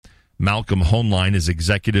Malcolm Hoenlein is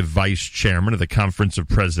Executive Vice Chairman of the Conference of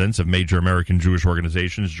Presidents of Major American Jewish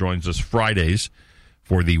Organizations, joins us Fridays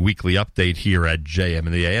for the weekly update here at JM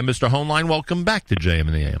in the AM. Mr. Hoenlein, welcome back to JM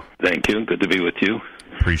in the AM. Thank you. Good to be with you.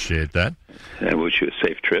 Appreciate that. I wish you a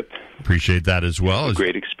safe trip. Appreciate that as well. A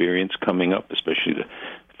great experience coming up, especially the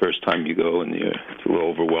first time you go, and it's a little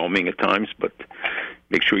overwhelming at times, but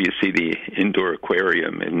make sure you see the indoor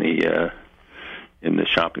aquarium in the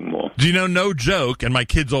shopping mall. Do you know, no joke, and my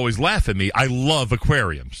kids always laugh at me, I love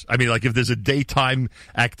aquariums. I mean, like if there's a daytime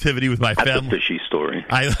activity with my family. That's a fishy story.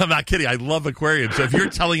 I'm not kidding. I love aquariums. So if you're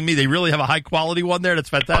telling me they really have a high-quality one there, that's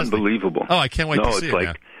fantastic. Unbelievable. Oh, I can't wait to see it. No, it's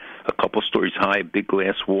like a couple stories high, big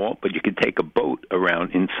glass wall, but you can take a boat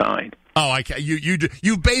around inside. Oh, I can't.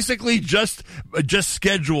 You basically just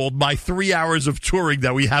scheduled my 3 hours of touring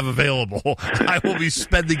that we have available. I will be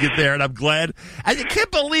spending it there, and I'm glad. I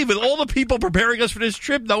can't believe it. All the people preparing us for this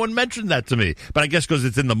trip, no one mentioned that to me. But I guess because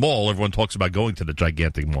it's in the mall, everyone talks about going to the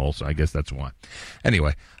gigantic mall, so I guess that's why.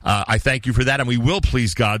 Anyway, I thank you for that, and we will,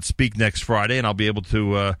 please God, speak next Friday, and I'll be able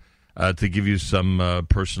to give you some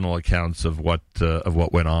personal accounts of what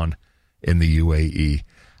went on in the UAE.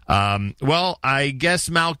 Well, I guess,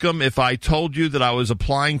 Malcolm, if I told you that I was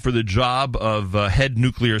applying for the job of head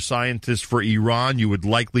nuclear scientist for Iran, you would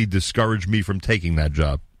likely discourage me from taking that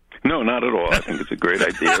job. No, not at all. I think it's a great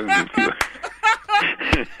idea.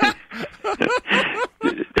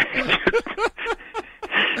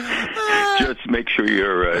 Just make sure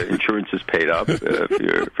your insurance is paid up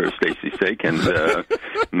for Stacy's sake and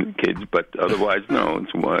kids. But otherwise, no,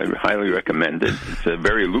 I highly recommend it. It's a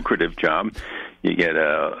very lucrative job. You get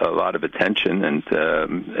a lot of attention, and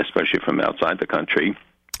especially from outside the country.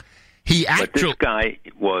 But this guy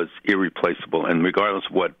was irreplaceable, and regardless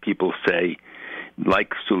of what people say,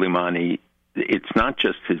 like Soleimani, it's not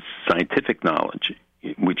just his scientific knowledge,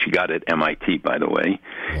 which he got at MIT, by the way.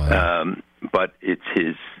 Wow. But it's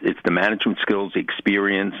the management skills, the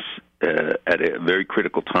experience at a very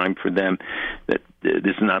critical time for them. That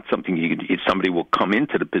this is not something somebody will come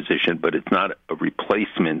into the position, but it's not a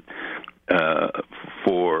replacement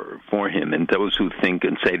for him. And those who think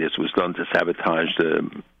and say this was done to sabotage the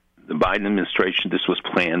Biden administration, this was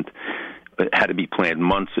planned. It had to be planned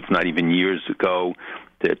months, if not even years ago.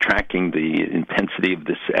 They're tracking the intensity of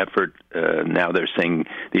this effort. Now they're saying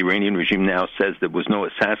the Iranian regime now says there was no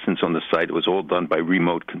assassins on the site. It was all done by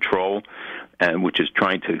remote control, and which is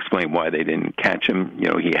trying to explain why they didn't catch him.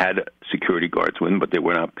 You know, he had security guards with him, but they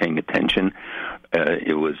were not paying attention.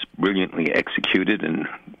 It was brilliantly executed, and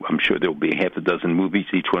I'm sure there will be half a dozen movies,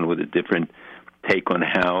 each one with a different take on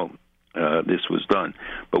how this was done.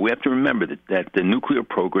 But we have to remember that the nuclear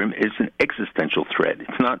program is an existential threat.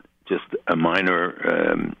 It's not just a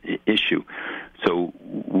minor issue. So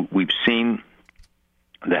we've seen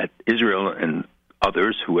that Israel and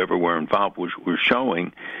others, whoever were involved, were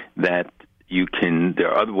showing that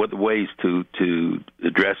there are other ways to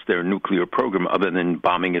address their nuclear program other than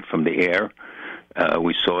bombing it from the air.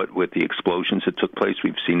 We saw it with the explosions that took place.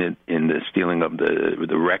 We've seen it in the stealing of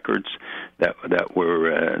the records that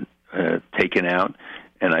were taken out,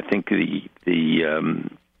 and I think the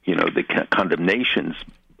condemnations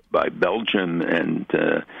by Belgium and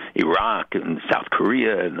Iraq and South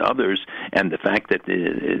Korea and others, and the fact that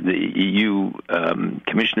the EU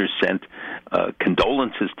commissioners sent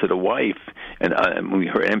condolences to the wife, and we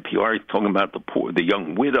heard NPR talking about the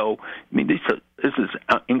young widow. I mean, this is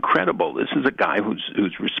incredible. This is a guy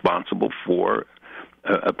who's responsible for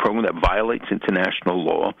a program that violates international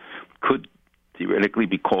law, could theoretically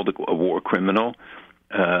be called a war criminal,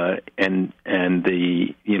 and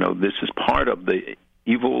this is part of the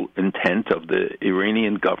evil intent of the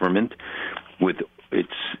Iranian government with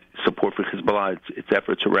its support for Hezbollah, its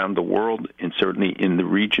efforts around the world, and certainly in the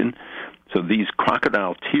region. So these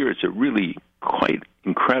crocodile tears are really quite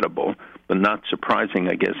incredible, but not surprising,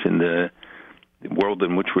 I guess, in the world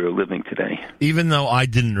in which we are living today. Even though I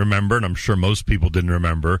didn't remember, and I'm sure most people didn't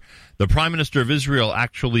remember, the Prime Minister of Israel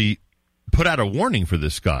actually put out a warning for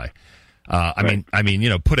this guy. I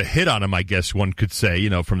mean, put a hit on him, I guess one could say,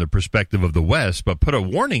 from the perspective of the West, but put a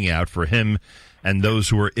warning out for him and those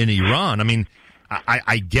who are in Iran. I mean,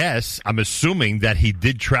 I guess I'm assuming that he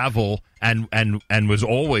did travel and was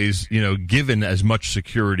always, given as much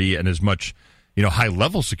security and as much, high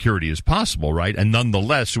level security as possible, right? And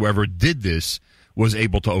nonetheless, whoever did this was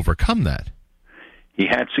able to overcome that. He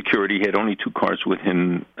had security. He had only 2 cars with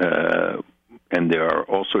him. And there are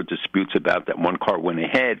also disputes about that one car went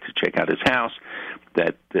ahead to check out his house,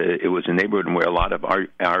 that it was a neighborhood where a lot of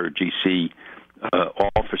RGC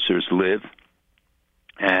officers live.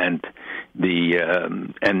 and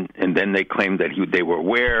and then they claimed that they were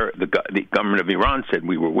aware. The government of Iran said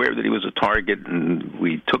we were aware that he was a target, and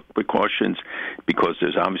we took precautions because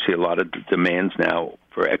there's obviously a lot of demands now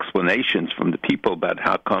for explanations from the people about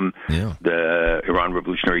how come the Iran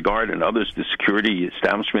Revolutionary Guard and others, the security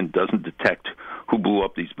establishment, doesn't detect who blew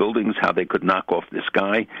up these buildings, how they could knock off this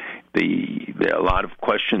guy. There are a lot of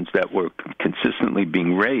questions that were consistently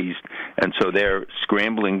being raised, and so they're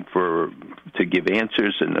scrambling to give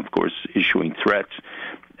answers and, of course, issuing threats.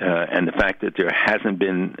 And the fact that there hasn't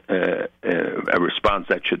been a response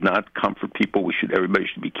that should not comfort people. Everybody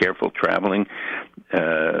should be careful traveling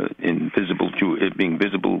being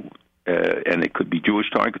visible, and it could be Jewish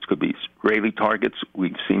targets, could be Israeli targets.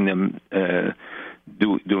 We've seen them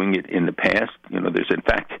doing it in the past. There's in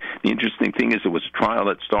fact the interesting thing is there was a trial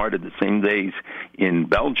that started the same days in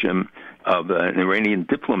Belgium of an Iranian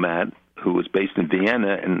diplomat who was based in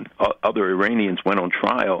Vienna, and other Iranians went on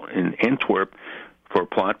trial in Antwerp for a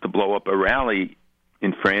plot to blow up a rally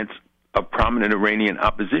in France of prominent Iranian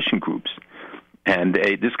opposition groups. And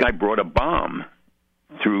this guy brought a bomb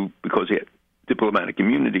because he had diplomatic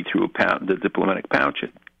immunity through the diplomatic pouch.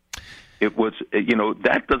 It was,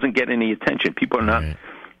 that doesn't get any attention. People are not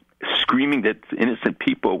screaming that innocent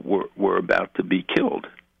people were about to be killed.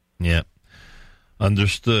 Yeah.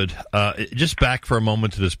 Understood. Just back for a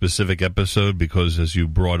moment to the specific episode, because as you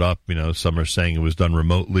brought up, some are saying it was done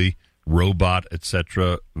remotely, robot,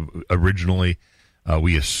 etc. Originally,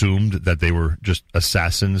 we assumed that they were just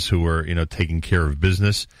assassins who were, taking care of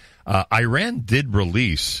business. Iran did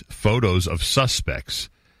release photos of suspects.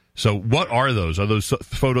 So what are those? Are those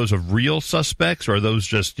photos of real suspects, or are those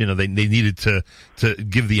just, they needed to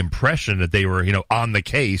give the impression that they were, on the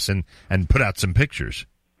case and put out some pictures?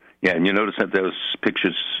 Yeah, and you notice that those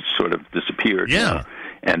pictures sort of disappeared. Yeah.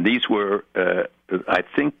 And these were, I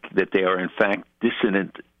think that they are in fact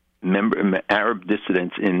Arab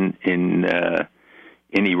dissidents in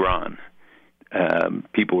Iran.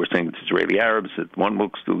 People were saying it's Israeli Arabs, that one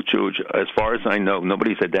looks to Jewish. As far as I know,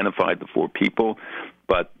 nobody's identified the four people,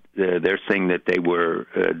 but they're saying that they were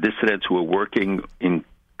dissidents who were working in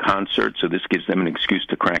concert, so this gives them an excuse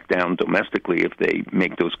to crack down domestically if they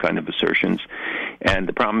make those kind of assertions. And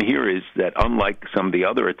the problem here is that unlike some of the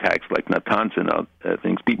other attacks like Natanz and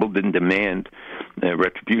things, people didn't demand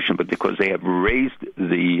retribution, but because they have raised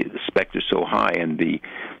the specter so high and the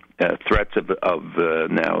threats of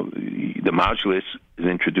now the Majlis has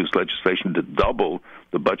introduced legislation to double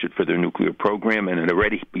the budget for their nuclear program, and it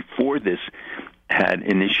already before this had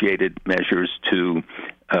initiated measures to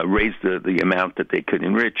raise the amount that they could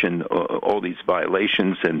enrich, and all these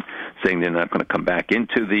violations, and saying they're not going to come back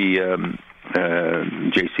into the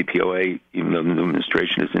JCPOA, even though the new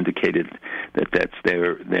administration has indicated that that's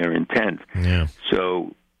their intent. Yeah.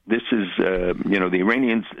 So this is, the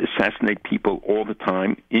Iranians assassinate people all the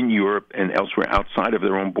time in Europe and elsewhere outside of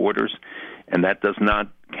their own borders, and that does not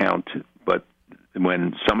count. But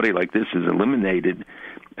when somebody like this is eliminated,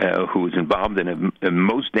 who is involved in a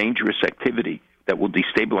most dangerous activity that will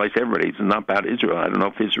destabilize everybody, it's not about Israel. I don't know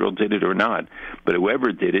if Israel did it or not, but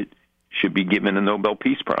whoever did it should be given a Nobel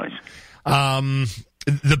Peace Prize.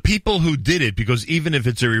 The people who did it, because even if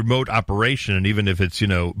it's a remote operation and even if it's,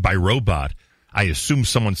 by robot, I assume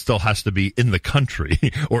someone still has to be in the country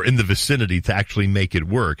or in the vicinity to actually make it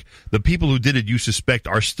work. The people who did it, you suspect,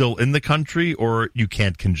 are still in the country, or you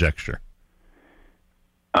can't conjecture?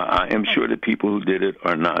 I am sure the people who did it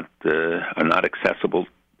are not accessible.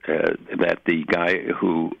 That the guy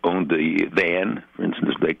who owned the van, for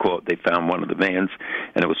instance, they found one of the vans,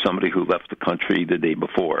 and it was somebody who left the country the day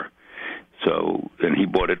before. So, and he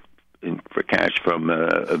bought it for cash from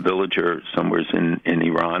a villager somewhere in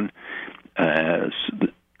Iran.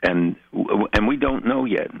 And we don't know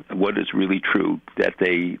yet what is really true, that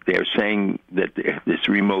they are saying that this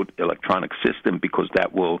remote electronic system, because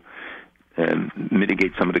that will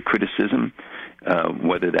mitigate some of the criticism,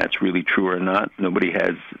 whether that's really true or not, nobody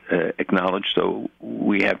has acknowledged. So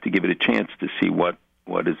we have to give it a chance to see what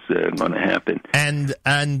is going to happen.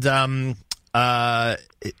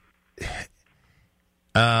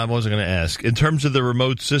 What was I going to ask? In terms of the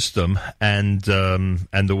remote system and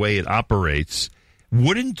the way it operates,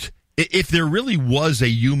 if there really was a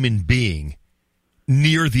human being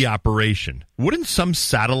near the operation, wouldn't some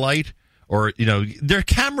satellite, or, there are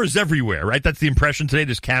cameras everywhere, right? That's the impression today.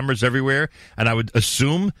 There's cameras everywhere. And I would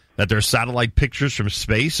assume that there are satellite pictures from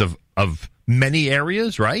space of many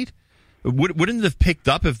areas, right? Wouldn't it have picked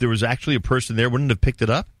up if there was actually a person there? Wouldn't it have picked it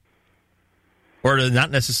up? Or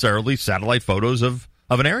not necessarily satellite photos of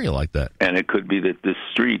of an area like that. And it could be that this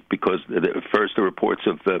street, because first the reports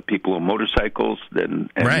of people on motorcycles, then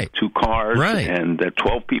right. 2 cars, right. and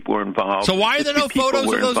 12 people were involved. So why are there no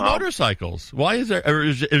photos of those motorcycles? Why is there? Or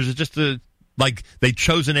is it just like they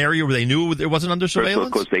chose an area where they knew it wasn't under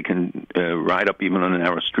surveillance? Because they can ride up even on a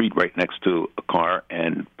narrow street right next to a car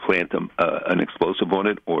and plant an explosive on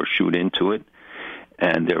it or shoot into it.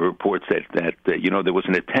 And there are reports that there was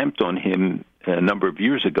an attempt on him a number of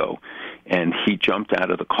years ago, and he jumped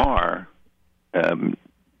out of the car, and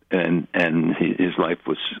his life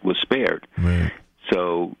was spared. Right.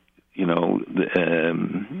 So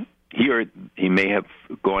here he may have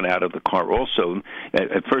gone out of the car also.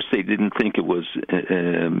 At first, they didn't think it was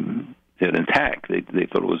an attack. They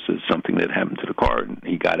thought it was something that happened to the car, and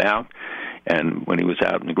he got out. And when he was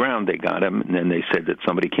out on the ground, they got him, and then they said that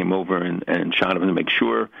somebody came over and shot him to make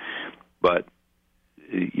sure. But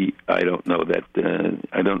I don't know that.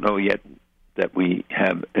 I don't know yet that we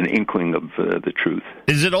have an inkling of the truth.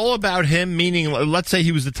 Is it all about him? Meaning, let's say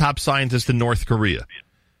he was the top scientist in North Korea.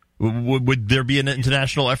 Would there be an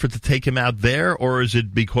international effort to take him out there, or is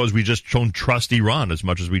it because we just don't trust Iran as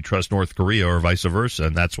much as we trust North Korea, or vice versa,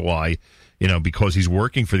 and that's why, because he's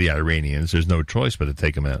working for the Iranians, there's no choice but to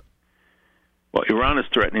take him out? Well, Iran is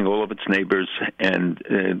threatening all of its neighbors, and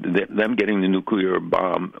them getting the nuclear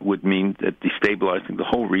bomb would mean that destabilizing the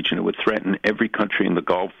whole region. It would threaten every country in the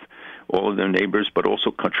Gulf, all of their neighbors, but also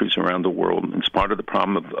countries around the world. And it's part of the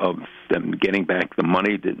problem of them getting back the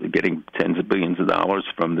money, getting tens of billions of dollars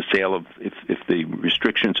from the sale of, if the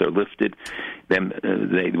restrictions are lifted, then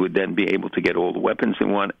they would then be able to get all the weapons they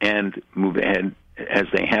want and move ahead as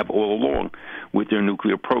they have all along with their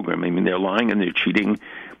nuclear program. I mean, they're lying and they're cheating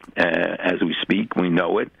as we speak. We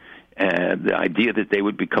know it. The idea that they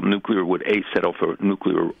would become nuclear would, set off a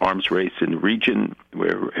nuclear arms race in the region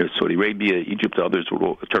where Saudi Arabia, Egypt, others,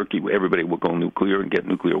 Turkey, everybody will go nuclear and get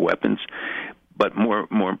nuclear weapons. But more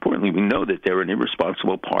importantly, we know that they're an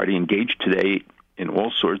irresponsible party engaged today in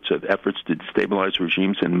all sorts of efforts to destabilize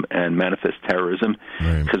regimes and manifest terrorism.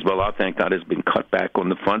 Right. Hezbollah, thank God, has been cut back on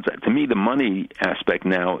the funds. To me, the money aspect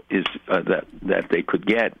now is that they could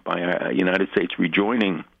get by United States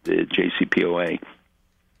rejoining the JCPOA.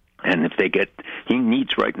 And if he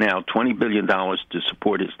needs right now $20 billion to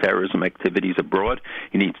support his terrorism activities abroad.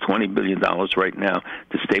 He needs $20 billion right now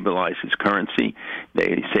to stabilize his currency.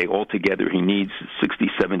 They say altogether he needs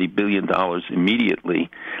 $60-70 billion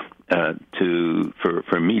immediately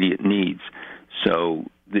for immediate needs. So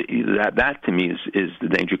that to me is the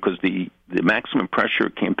danger, because the maximum pressure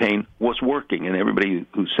campaign was working, and everybody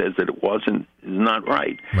who says that it wasn't is not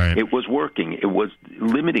right. Right. It was working. It was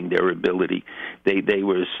limiting their ability. They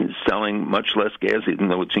were selling much less gas, even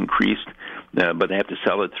though it's increased, but they have to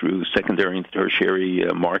sell it through secondary and tertiary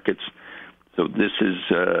markets. So this is,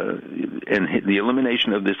 and the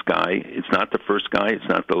elimination of this guy, it's not the first guy, it's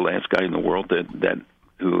not the last guy in the world that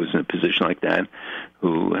who is in a position like that,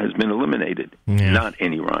 who has been eliminated, not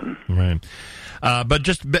in Iran. Right. But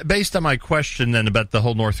just based on my question then about the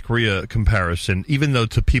whole North Korea comparison, even though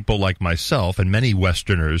to people like myself and many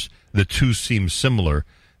Westerners, the two seem similar,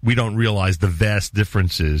 we don't realize the vast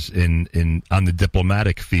differences on the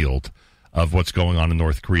diplomatic field of what's going on in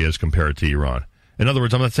North Korea as compared to Iran. In other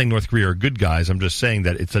words, I'm not saying North Korea are good guys. I'm just saying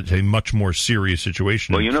that it's a much more serious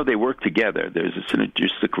situation. Well, they work together. There's a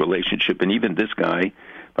synergistic relationship. And even this guy,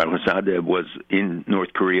 Farzadeh, was in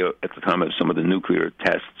North Korea at the time of some of the nuclear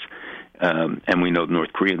tests. And we know the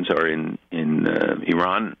North Koreans are in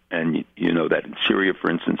Iran, and you know that in Syria,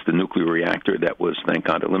 for instance, the nuclear reactor that was, thank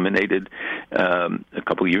God, eliminated a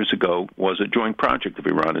couple of years ago was a joint project of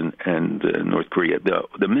Iran and North Korea.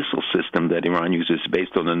 The missile system that Iran uses is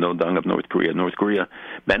based on the Nodong of North Korea. North Korea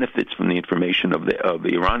benefits from the information of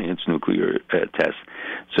the Iranians' nuclear tests.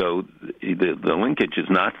 So the linkage is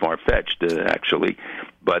not far-fetched, actually,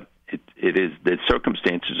 but it is, the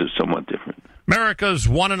circumstances are somewhat different. America's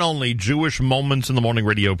one and only Jewish Moments in the Morning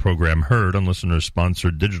radio program, heard on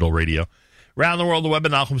listener-sponsored digital radio. Around the world, the web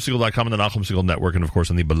at NachumSegal.com and the Nachum Segal Network, and, of course,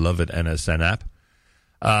 on the beloved NSN app.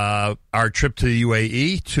 Our trip to the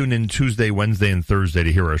UAE, tune in Tuesday, Wednesday, and Thursday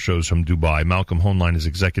to hear our shows from Dubai. Malcolm Hoenlein is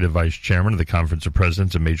Executive Vice Chairman of the Conference of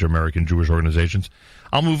Presidents of Major American Jewish Organizations.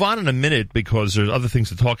 I'll move on in a minute because there's other things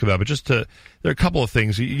to talk about, but there are a couple of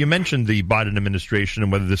things. You mentioned the Biden administration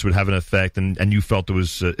and whether this would have an effect, and you felt it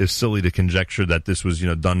was silly to conjecture that this was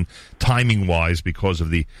done timing-wise because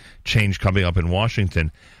of the change coming up in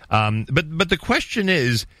Washington. But the question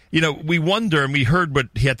is, we wonder, and we heard what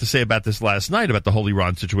he had to say about this last night, about the whole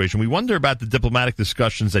Iran situation. We wonder about the diplomatic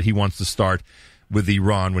discussions that he wants to start with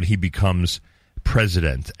Iran when he becomes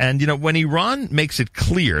president. And, when Iran makes it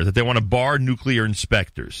clear that they want to bar nuclear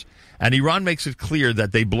inspectors, And Iran makes it clear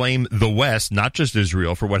that they blame the West, not just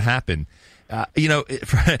Israel, for what happened.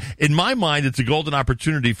 In my mind, it's a golden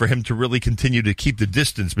opportunity for him to really continue to keep the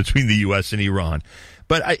distance between the U.S. and Iran.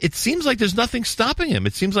 But it seems like there's nothing stopping him.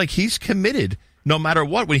 It seems like he's committed no matter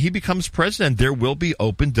what. When he becomes president, there will be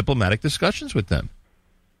open diplomatic discussions with them.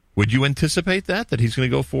 Would you anticipate that he's going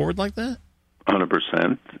to go forward like that?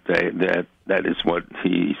 100%. That is what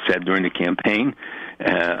he said during the campaign.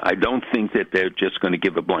 I don't think that they're just going to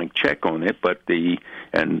give a blank check on it, but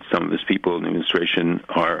and some of his people in the administration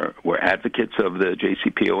were advocates of the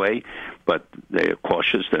JCPOA, but they're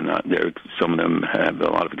cautious. They're not. Some of them have a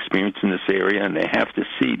lot of experience in this area, and they have to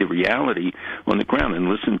see the reality on the ground and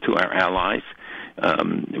listen to our allies.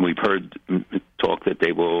 We've heard talk that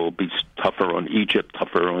they will be tougher on Egypt,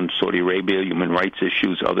 tougher on Saudi Arabia, human rights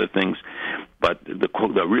issues, other things. But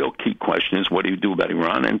the real key question is, what do you do about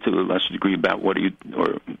Iran, and to a lesser degree about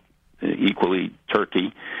equally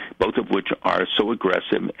Turkey, both of which are so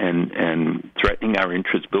aggressive and threatening our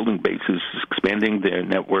interests, building bases, expanding their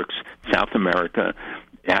networks, South America,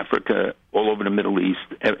 Africa, all over the Middle East,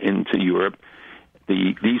 into Europe.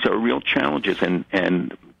 These are real challenges,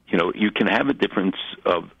 and you can have a difference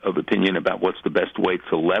of opinion about what's the best way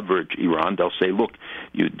to leverage Iran. They'll say, look,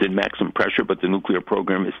 you did maximum pressure, but the nuclear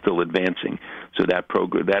program is still advancing. So that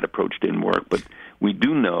approach didn't work. But we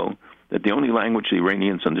do know that the only language the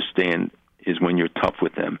Iranians understand is when you're tough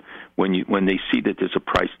with them, when they see that there's a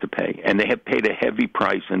price to pay. And they have paid a heavy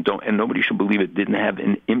price, and nobody should believe it didn't have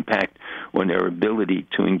an impact on their ability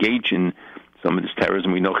to engage in some of this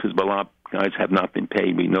terrorism. We know Hezbollah guys have not been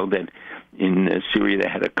paid. We know that in Syria they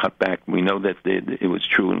had a cutback. We know that it was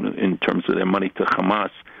true in terms of their money to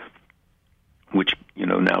Hamas, which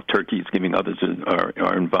now Turkey is giving. Others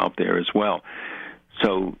are involved there as well.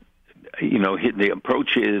 So the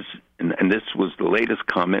approach is, and this was the latest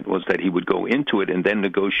comment, was that he would go into it and then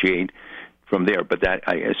negotiate from there. But that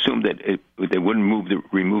I assume that they wouldn't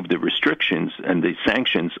remove the restrictions and the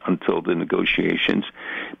sanctions until the negotiations.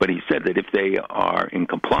 But he said that if they are in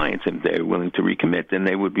compliance and they're willing to recommit, then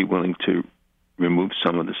they would be willing to remove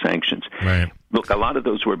some of the sanctions. Right. Look, a lot of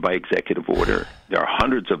those were by executive order. There are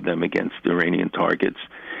hundreds of them against Iranian targets,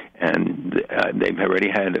 and they've already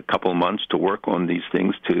had a couple of months to work on these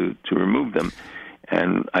things to remove them.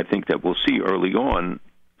 And I think that we'll see early on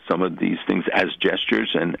some of these things as gestures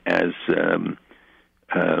and as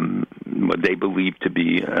what they believe to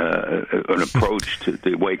be an approach to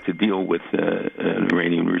the way to deal with an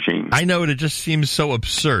Iranian regime. I know it just seems so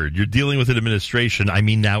absurd. You're dealing with an administration,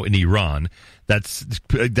 now in Iran, that's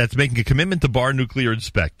making a commitment to bar nuclear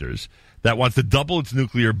inspectors, that wants to double its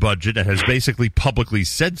nuclear budget and has basically publicly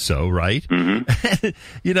said so, right? Mm-hmm.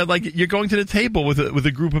 You're going to the table with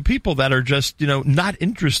a group of people that are just, not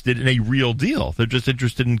interested in a real deal. They're just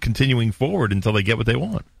interested in continuing forward until they get what they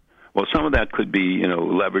want. Well, some of that could be,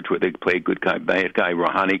 leverage where they play good guy, bad guy.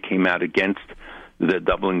 Rouhani came out against the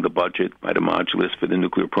doubling the budget by the Majlis for the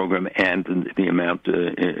nuclear program and the amount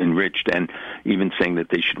enriched, and even saying that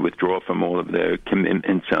they should withdraw from all of their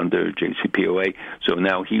commitments under JCPOA. So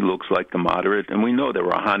now he looks like the moderate. And we know that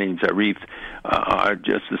Rouhani and Zarif are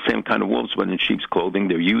just the same kind of wolves, but in sheep's clothing.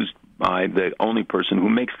 They're used by the only person who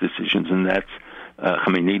makes decisions, and that's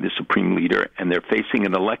Khamenei, the supreme leader, and they're facing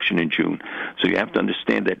an election in June. So you have to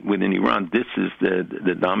understand that within Iran, this is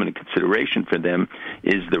the dominant consideration for them,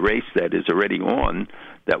 is the race that is already on,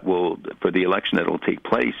 that will, for the election that will take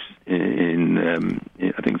place in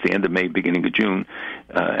I think it's the end of May, beginning of June,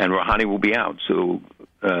 and Rouhani will be out. So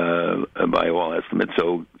by all estimates,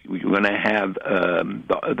 so you're going to have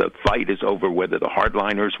the fight is over whether the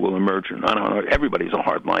hardliners will emerge or not. Everybody's a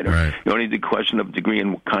hardliner. Right. You only need the question of degree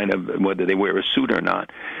and kind of whether they wear a suit or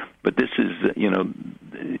not. But this is,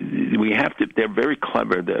 we have to. They're very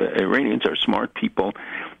clever. The Iranians are smart people.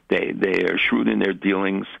 They are shrewd in their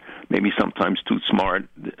dealings. Maybe sometimes too smart.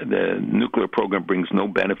 The nuclear program brings no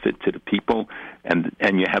benefit to the people, and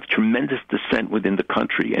you have tremendous dissent within the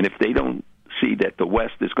country. And if they don't see that the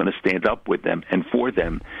West is going to stand up with them and for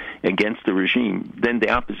them against the regime, then the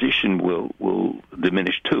opposition will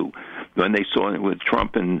diminish too. When they saw it with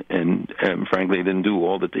Trump and frankly, they didn't do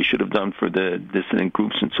all that they should have done for the dissident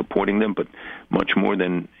groups in supporting them, but much more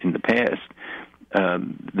than in the past.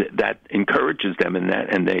 That encourages them in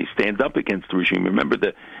that, and they stand up against the regime. Remember,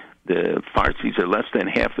 the Farsis are less than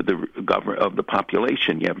half of the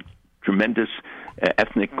population. You have tremendous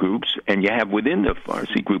ethnic groups, and you have within the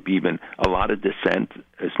Farsi group even a lot of dissent,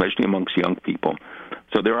 especially amongst young people.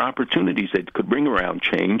 So there are opportunities that could bring around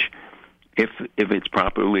change if it's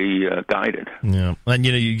properly guided. Yeah, and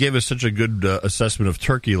you gave us such a good assessment of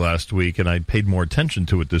Turkey last week, and I paid more attention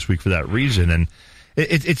to it this week for that reason. And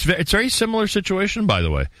It's a very similar situation, by the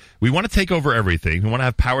way. We want to take over everything. We want to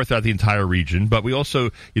have power throughout the entire region, but we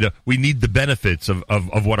also, we need the benefits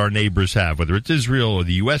of what our neighbors have, whether it's Israel or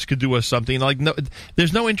the U.S. could do us something.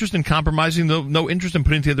 There's no interest in compromising, no interest in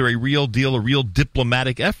putting together a real deal, a real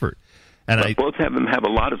diplomatic effort. And both of them have a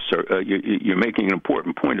lot of. You're making an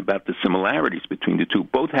important point about the similarities between the two.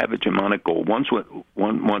 Both have a hegemonic goal. One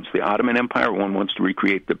wants the Ottoman Empire. One wants to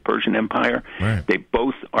recreate the Persian Empire. Right. They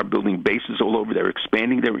both are building bases all over. They're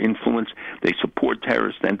expanding their influence. They support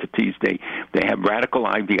terrorist entities. They have radical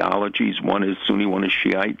ideologies. One is Sunni, one is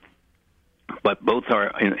Shiite. But both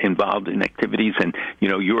are involved in activities. And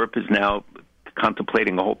Europe is now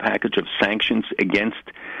contemplating a whole package of sanctions against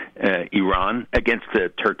against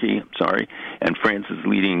Turkey, and France is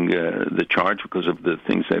leading the charge because of the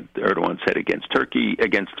things that Erdogan said against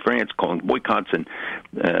France, calling boycotts and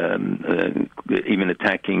even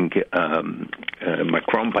attacking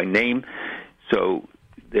Macron by name. So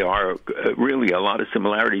there are really a lot of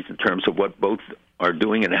similarities in terms of what both are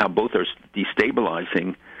doing and how both are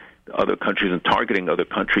destabilizing other countries and targeting other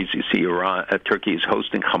countries. You see Turkey is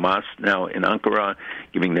hosting Hamas now in Ankara,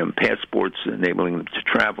 giving them passports, enabling them to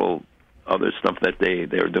travel, other stuff that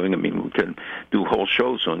they're doing. I mean, we can do whole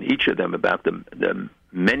shows on each of them about the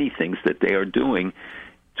many things that they are doing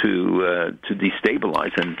to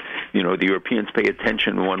destabilize. And, the Europeans pay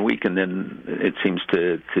attention one week and then it seems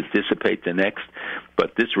to dissipate the next.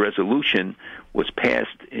 But this resolution was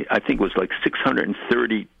passed, I think it was like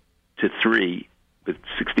 630 to 3, with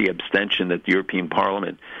 60 abstention at the European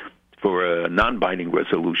Parliament for a non-binding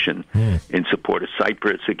resolution in support of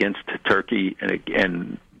Cyprus against Turkey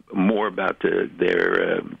and more about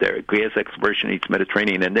their gas exploration in the East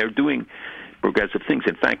Mediterranean. And they're doing progressive things.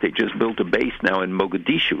 In fact, they just built a base now in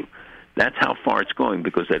Mogadishu. That's how far it's going,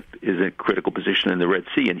 because that is a critical position in the Red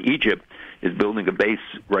Sea. And Egypt is building a base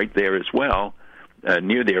right there as well,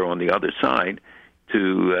 near there on the other side,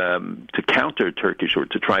 to counter Turkish, or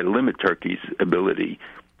to try to limit Turkey's ability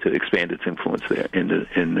to expand its influence there in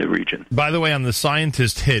the region. By the way, on the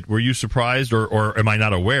scientist hit, were you surprised, or am I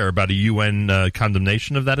not aware about a UN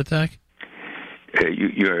condemnation of that attack?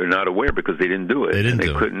 You're not aware because they didn't do it.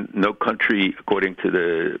 They couldn't. No country, according to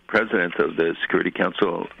the president of the Security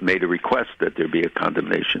Council, made a request that there be a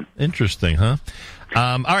condemnation. Interesting, huh?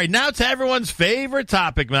 All right, now to everyone's favorite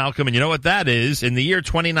topic, Malcolm, and you know what that is. In the year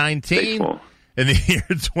 2019... Baseball. In the year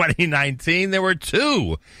 2019, there were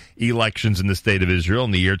 2 elections in the state of Israel.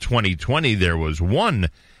 In the year 2020, there was 1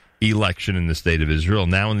 election in the state of Israel.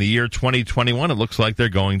 Now, in the year 2021, it looks like they're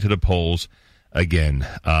going to the polls again.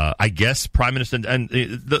 I guess Prime Minister and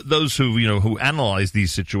those who analyze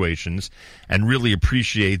these situations and really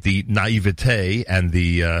appreciate the naivete and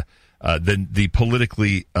the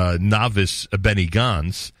politically novice Benny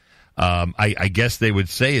Gantz. I guess they would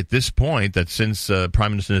say at this point that since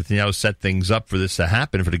Prime Minister Netanyahu set things up for this to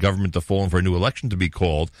happen, for the government to fall and for a new election to be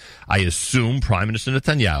called, I assume Prime Minister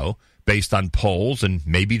Netanyahu, based on polls and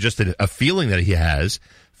maybe just a feeling that he has,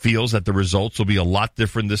 feels that the results will be a lot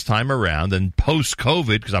different this time around. And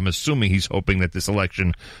post-COVID, because I'm assuming he's hoping that this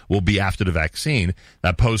election will be after the vaccine,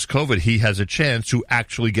 that post-COVID he has a chance to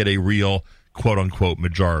actually get a real quote-unquote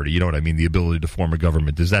majority. You know what I mean? The ability to form a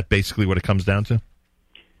government. Is that basically what it comes down to?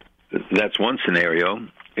 That's one scenario.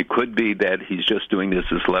 It could be that he's just doing this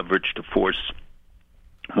as leverage to force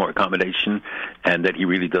more accommodation, and that he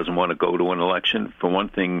really doesn't want to go to an election. For one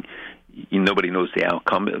thing, nobody knows the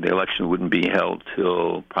outcome. The election wouldn't be held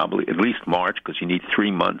till probably at least March, because you need 3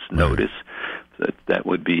 months' notice. That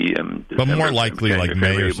would be December, but more likely like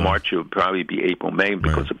May or something. March. It would probably be April, May,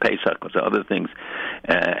 because of Pesach, because of other things.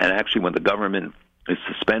 And actually, when the government is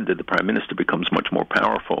suspended, the prime minister becomes much more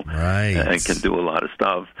powerful and can do a lot of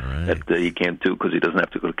stuff that he can't do because he doesn't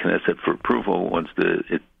have to go to Knesset for approval once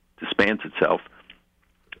it disbands itself.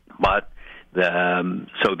 But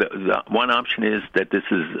the one option is that this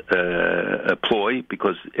is a ploy,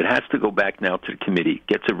 because it has to go back now to the committee,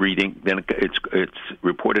 gets a reading, then it's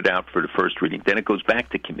reported out for the first reading, then it goes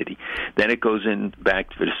back to committee, then it goes in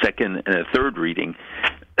back for the second and a third reading.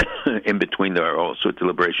 In between, there are also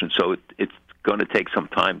deliberations, so it's going to take some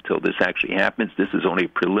time till this actually happens. This is only a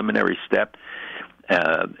preliminary step.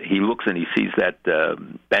 He looks and he sees that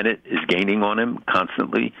Bennett is gaining on him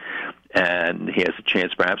constantly, and he has a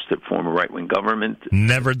chance perhaps to form a right-wing government.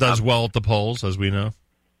 Never does well at the polls, as we know.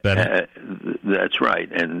 That's right.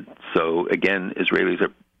 And so, again, Israelis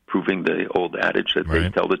are proving the old adage that they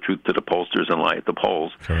tell the truth to the pollsters and lie at the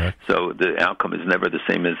polls. Correct. So the outcome is never the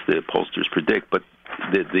same as the pollsters predict, but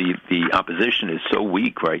the opposition is so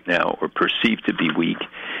weak right now, or perceived to be weak,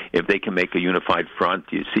 if they can make a unified front.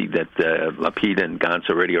 You see that Lapid and Gantz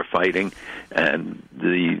already are fighting, and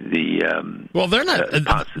well, they're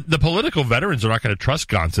not. The political veterans are not going to trust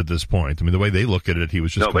Gantz at this point. I mean, the way they look at it, he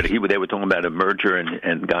was just no. But they were talking about a merger,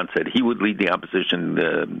 and Gantz said he would lead the opposition.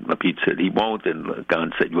 Lapid said he won't, and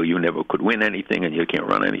Gantz said, "Well, you never could win anything, and you can't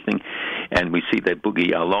run anything." And we see that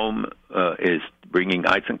Boogie Yalom is bringing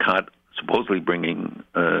Eisenkot, supposedly bringing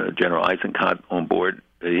General Eisenkot on board,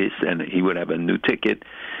 and he would have a new ticket.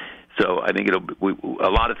 So I think a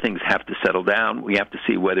lot of things have to settle down. We have to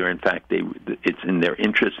see whether, in fact, it's in their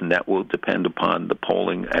interest, and that will depend upon the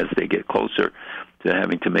polling as they get closer to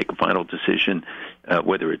having to make a final decision,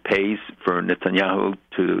 whether it pays for Netanyahu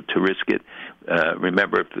to risk it.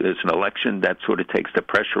 Remember, if there's an election, that sort of takes the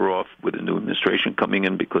pressure off with a new administration coming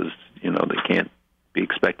in, because they can't be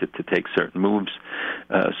expected to take certain moves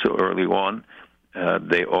so early on.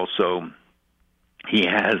 He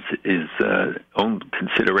has his own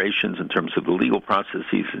considerations in terms of the legal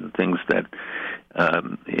processes and things that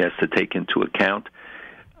he has to take into account.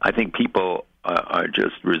 I think people are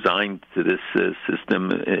just resigned to this system.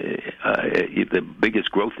 The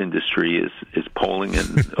biggest growth industry is polling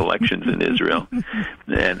and elections in Israel.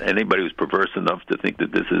 And anybody who's perverse enough to think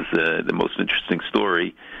that this is the most interesting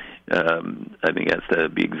story, I think has to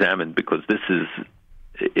be examined, because this is.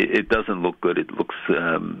 It doesn't look good. It looks.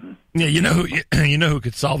 Yeah, you know who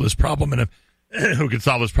could solve this problem in a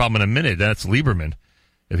minute. That's Lieberman.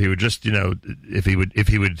 If he would just, if he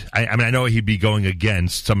would. I know he'd be going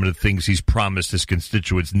against some of the things he's promised his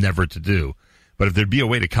constituents never to do. But if there'd be a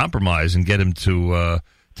way to compromise and get him to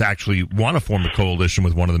actually want to form a coalition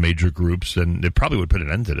with one of the major groups, then it probably would put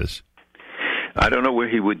an end to this. I don't know where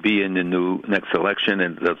he would be in the next election,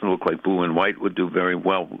 and it doesn't look like Blue and White would do very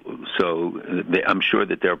well. So I'm sure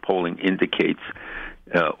that their polling indicates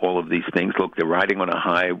all of these things. Look, they're riding on a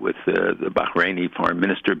high with the Bahraini foreign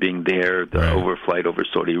minister being there, the overflight over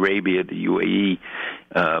Saudi Arabia, the UAE,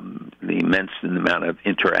 the immense amount of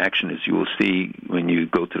interaction, as you will see when you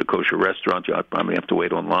go to the kosher restaurant. You'll probably have to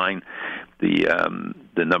wait online.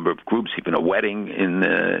 The number of groups, even a wedding in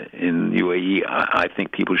UAE, I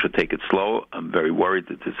think people should take it slow. I'm very worried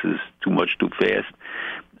that this is too much too fast.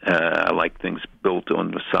 I like things built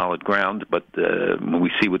on the solid ground, but when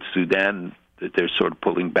we see with Sudan, that they're sort of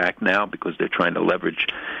pulling back now because they're trying to leverage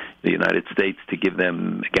the United States to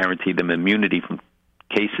guarantee them immunity from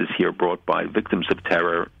cases here brought by victims of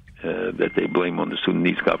terror that they blame on the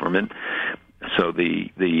Sudanese government. So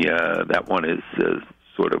that one is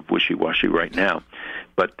sort of wishy-washy right now.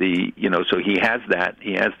 But so he has that.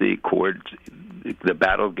 He has the accord, the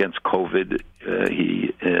battle against COVID.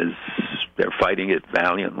 They're fighting it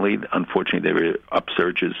valiantly. Unfortunately, there were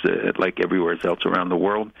upsurges like everywhere else around the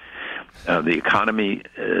world. The economy,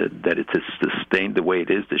 that it has sustained the way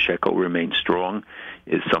it is, the shekel remains strong,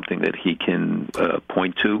 is something that he can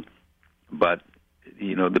point to. But,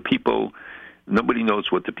 the people, nobody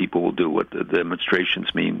knows what the people will do, what the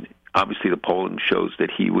demonstrations mean. Obviously, the polling shows that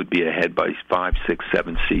he would be ahead by 5, 6,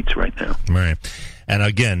 7 seats right now. Right. And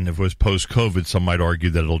again, if it was post-COVID, some might argue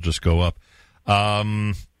that it'll just go up.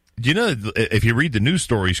 If you read the news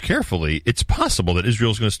stories carefully, it's possible that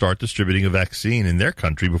Israel's going to start distributing a vaccine in their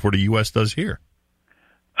country before the U.S. does here.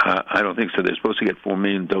 I don't think so. They're supposed to get 4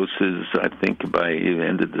 million doses, I think, by the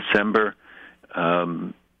end of December.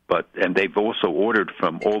 And they've also ordered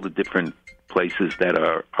from all the different places that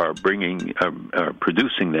are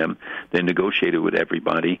producing them. They negotiated with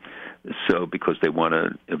everybody, so because they want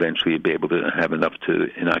to eventually be able to have enough to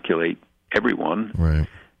inoculate everyone. Right.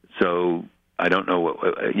 So I don't know.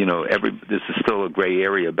 This is still a gray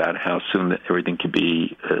area about how soon everything can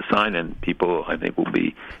be signed, and people, I think, will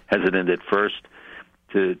be hesitant at first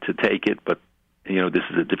to take it. But this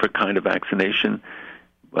is a different kind of vaccination.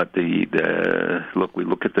 But we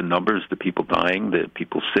look at the numbers, the people dying, the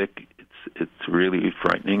people sick. It's really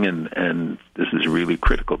frightening, and this is really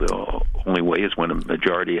critical. The only way is when a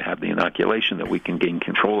majority have the inoculation that we can gain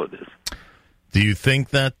control of this. Do you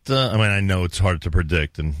think that, I know it's hard to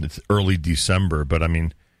predict, and it's early December, but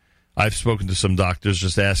I've spoken to some doctors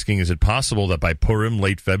just asking, is it possible that by Purim,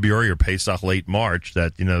 late February, or Pesach, late March,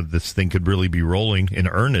 that, this thing could really be rolling in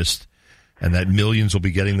earnest, and that millions will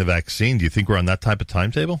be getting the vaccine? Do you think we're on that type of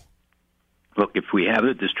timetable? Look, if we have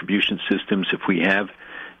the distribution systems, if we have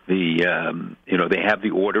they have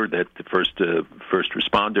the order that the first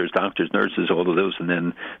responders, doctors, nurses, all of those, and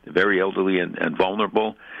then the very elderly and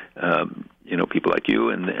vulnerable, people like you,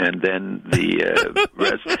 and then the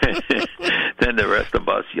rest, then the rest of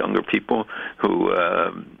us younger people who,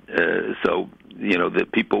 the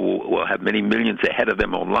people will have many millions ahead of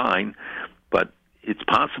them online, but it's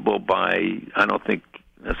possible I don't think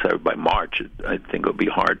necessarily by March. I think it'll be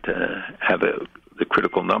hard to have the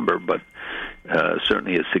critical number, but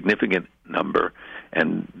certainly a significant number.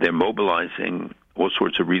 And they're mobilizing all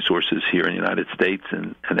sorts of resources here in the United States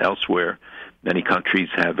and elsewhere. Many countries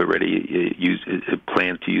have already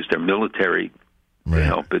planned to use their military to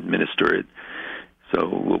help administer it. So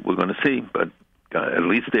we're going to see, but at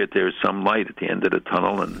least there's some light at the end of the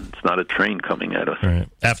tunnel, and it's not a train coming at us. Right.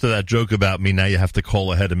 After that joke about me, now you have to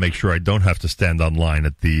call ahead and make sure I don't have to stand online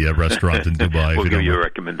at the restaurant in Dubai. We'll give you a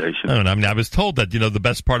recommendation. I was told that, the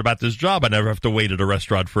best part about this job, I never have to wait at a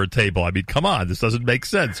restaurant for a table. I mean, come on, this doesn't make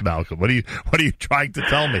sense, Malcolm. What are you trying to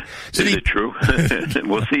tell me? So is it true?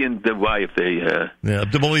 We'll see in Dubai if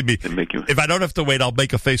they believe me, make you. If I don't have to wait, I'll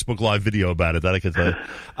make a Facebook Live video about it. That I can tell you.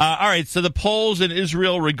 All right, so the polls in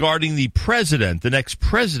Israel regarding the next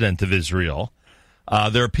president of Israel,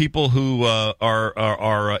 there are people who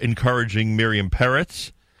are encouraging Miriam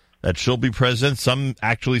Peretz that she'll be president. Some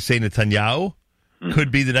actually say Netanyahu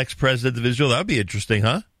could be the next president of Israel. That would be interesting,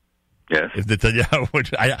 huh? Yes. If Netanyahu,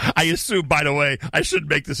 which I assume, by the way, I shouldn't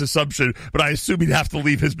make this assumption, but I assume he'd have to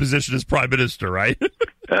leave his position as prime minister, right?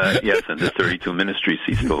 Yes, and the 32 ministries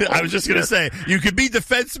he still holds. I was just going to say, you could be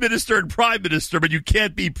defense minister and prime minister, but you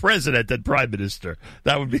can't be president and prime minister.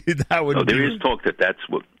 There is talk that that's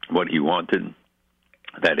what he wanted,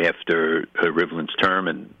 that after Rivlin's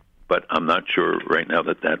term, but I'm not sure right now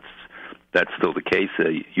that's still the case.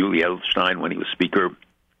 Yuli Edelstein, when he was speaker,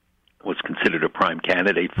 was considered a prime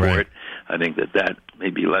candidate for it. I think that may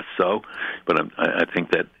be less so, but I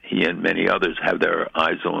think that he and many others have their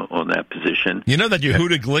eyes on that position. You know that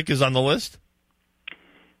Yehuda Glick is on the list?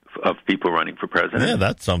 Of people running for president? Yeah,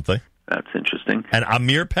 that's something. That's interesting. And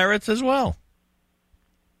Amir Peretz as well.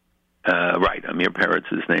 Right, Amir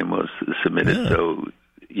Peretz's name was submitted. Yeah.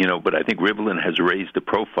 So, but I think Rivlin has raised the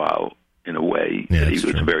profile in a way that he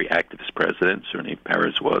was a very activist president. Certainly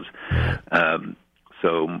Peretz was. Yeah.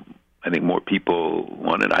 So I think more people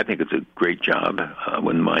want it. I think it's a great job. I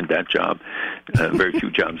wouldn't mind that job. Very few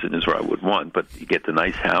jobs in Israel I would want, but you get the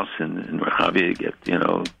nice house in Rehavia, you get,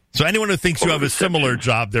 So anyone who thinks you have a similar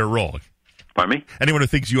job, they're wrong. Pardon me? Anyone who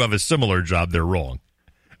thinks you have a similar job, they're wrong.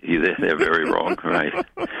 Yeah, they're very wrong, right?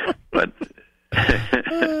 But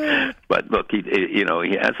look, he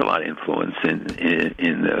has a lot of influence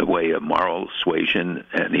in the way of moral suasion,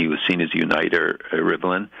 and he was seen as a uniter,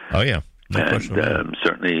 Rivlin. Oh, yeah. And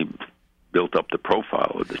certainly built up the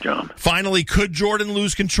profile of the job. Finally, could Jordan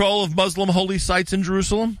lose control of Muslim holy sites in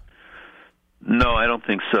Jerusalem? No, I don't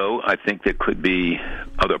think so. I think there could be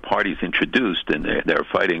other parties introduced, and they're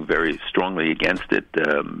fighting very strongly against it.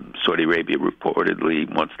 Saudi Arabia reportedly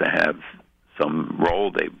wants to have some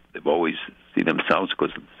role. They've always see themselves,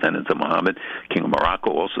 because of the descendants of Muhammad. King of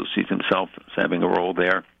Morocco also sees himself as having a role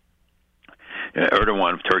there.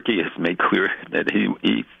 Erdogan of Turkey has made clear that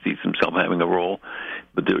he sees himself having a role,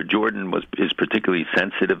 but Jordan is particularly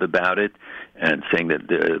sensitive about it, and saying that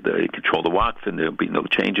they control the Waqf and there'll be no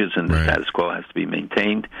changes and the status quo has to be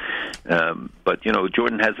maintained. But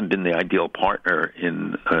Jordan hasn't been the ideal partner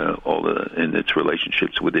in in its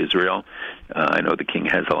relationships with Israel. I know the king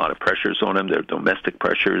has a lot of pressures on him. There are domestic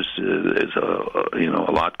pressures. There's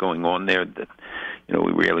a lot going on there that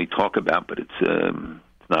we rarely talk about, but it's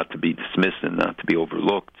not to be dismissed and not to be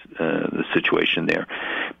overlooked, the situation there.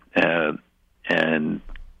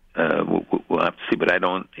 We'll have to see, but I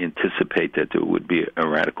don't anticipate that there would be a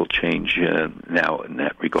radical change now in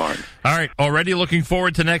that regard. All right, already looking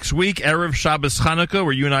forward to next week, Erev Shabbos Chanukah,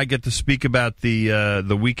 where you and I get to speak about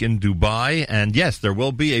the week in Dubai. And yes, there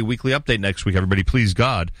will be a weekly update next week. Everybody, please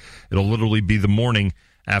God, it'll literally be the morning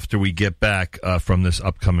after we get back from this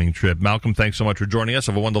upcoming trip. Malcolm, thanks so much for joining us.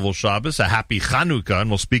 Have a wonderful Shabbos, a happy Chanukah,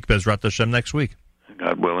 and we'll speak Bezrat Hashem next week.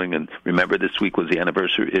 God willing. And remember, this week was the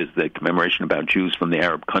anniversary, is the commemoration about Jews from the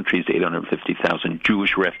Arab countries, 850,000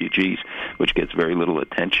 Jewish refugees, which gets very little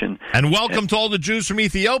attention. And welcome to all the Jews from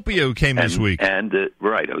Ethiopia who came this week.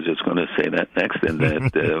 Right, I was just going to say that next. And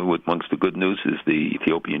that amongst the good news is the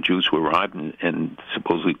Ethiopian Jews who arrived, and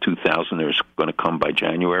supposedly 2,000 are going to come by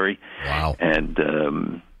January. Wow.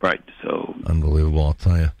 And right, so unbelievable, I'll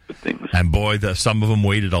tell you. Good things. And boy, some of them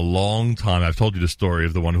waited a long time. I've told you the story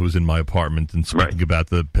of the one who was in my apartment and speaking about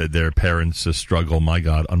their parents' struggle. My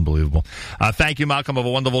God, unbelievable. Thank you, Malcolm. Have a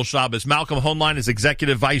wonderful Shabbos. Malcolm Hoenlein is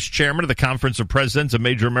Executive Vice Chairman of the Conference of Presidents of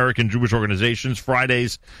Major American Jewish Organizations.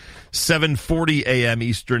 Fridays, 7:40 a.m.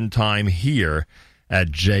 Eastern Time here at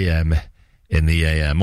JM in the AM.